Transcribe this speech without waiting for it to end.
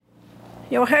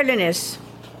Your Holiness,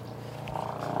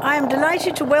 I am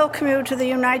delighted to welcome you to the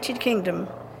United Kingdom,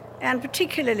 and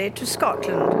particularly to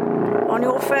Scotland, on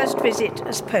your first visit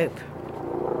as Pope.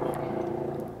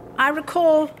 I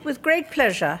recall with great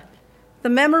pleasure the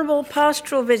memorable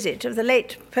pastoral visit of the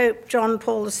late Pope John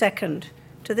Paul II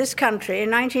to this country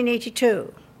in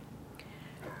 1982.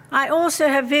 I also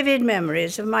have vivid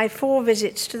memories of my 4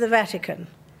 visits to the Vatican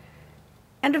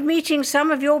and of meeting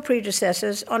some of your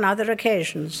predecessors on other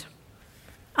occasions.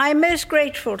 I am most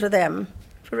grateful to them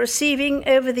for receiving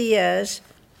over the years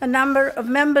a number of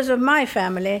members of my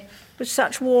family with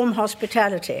such warm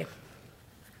hospitality.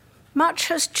 Much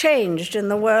has changed in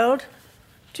the world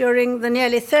during the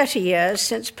nearly 30 years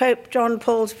since Pope John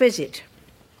Paul's visit.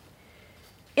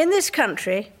 In this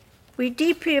country, we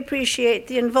deeply appreciate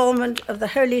the involvement of the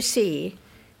Holy See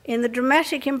in the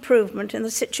dramatic improvement in the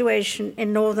situation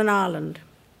in Northern Ireland.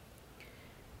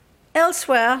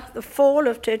 Elsewhere, the fall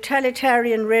of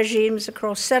totalitarian regimes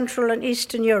across Central and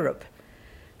Eastern Europe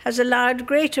has allowed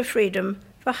greater freedom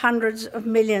for hundreds of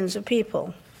millions of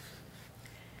people.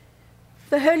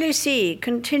 The Holy See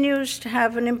continues to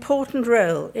have an important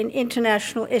role in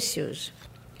international issues,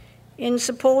 in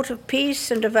support of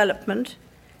peace and development,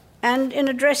 and in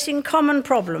addressing common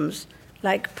problems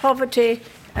like poverty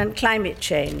and climate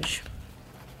change.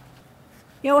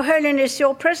 Your Holiness,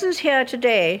 your presence here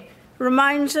today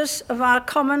reminds us of our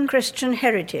common Christian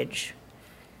heritage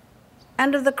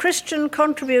and of the Christian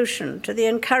contribution to the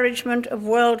encouragement of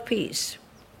world peace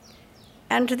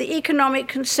and to the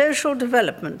economic and social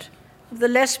development of the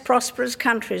less prosperous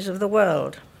countries of the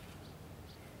world.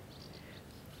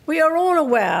 We are all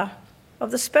aware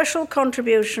of the special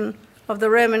contribution of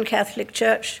the Roman Catholic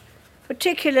Church,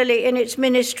 particularly in its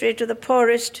ministry to the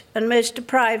poorest and most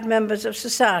deprived members of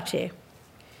society,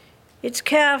 its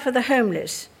care for the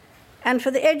homeless, and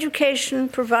for the education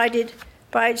provided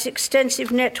by its extensive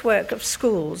network of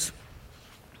schools.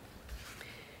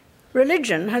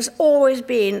 Religion has always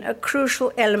been a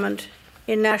crucial element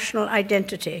in national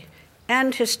identity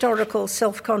and historical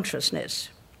self-consciousness.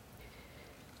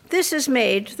 This has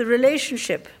made the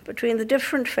relationship between the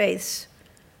different faiths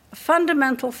a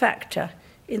fundamental factor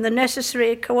in the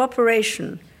necessary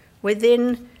cooperation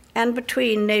within and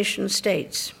between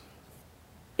nation-states.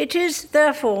 It is,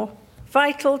 therefore,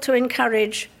 vital to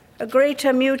encourage a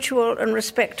greater mutual and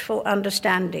respectful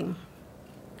understanding.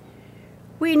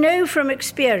 We know from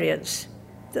experience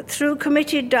that through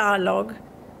committed dialogue,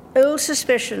 old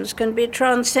suspicions can be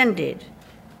transcended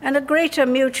and a greater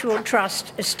mutual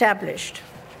trust established.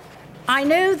 I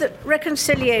know that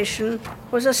reconciliation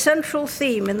was a central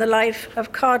theme in the life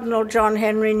of Cardinal John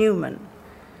Henry Newman,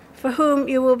 for whom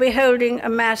you will be holding a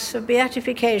Mass of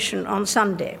Beatification on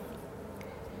Sunday.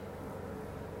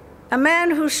 A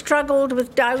man who struggled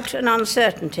with doubt and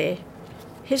uncertainty,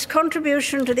 his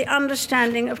contribution to the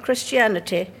understanding of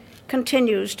Christianity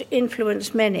continues to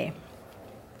influence many.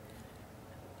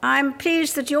 I am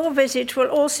pleased that your visit will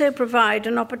also provide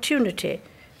an opportunity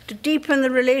to deepen the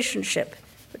relationship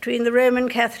between the Roman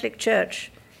Catholic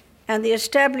Church and the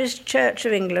established Church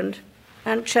of England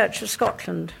and Church of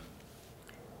Scotland.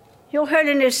 Your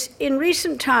Holiness, in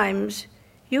recent times,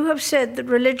 you have said that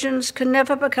religions can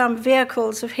never become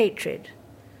vehicles of hatred,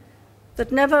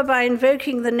 that never by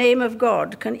invoking the name of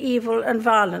God can evil and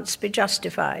violence be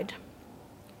justified.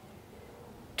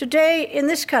 Today, in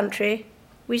this country,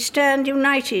 we stand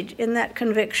united in that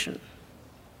conviction.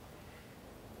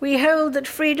 We hold that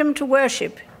freedom to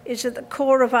worship is at the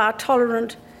core of our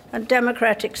tolerant and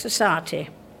democratic society.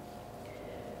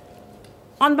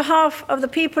 On behalf of the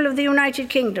people of the United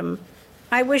Kingdom,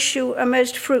 I wish you a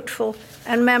most fruitful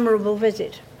and memorable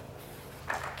visit.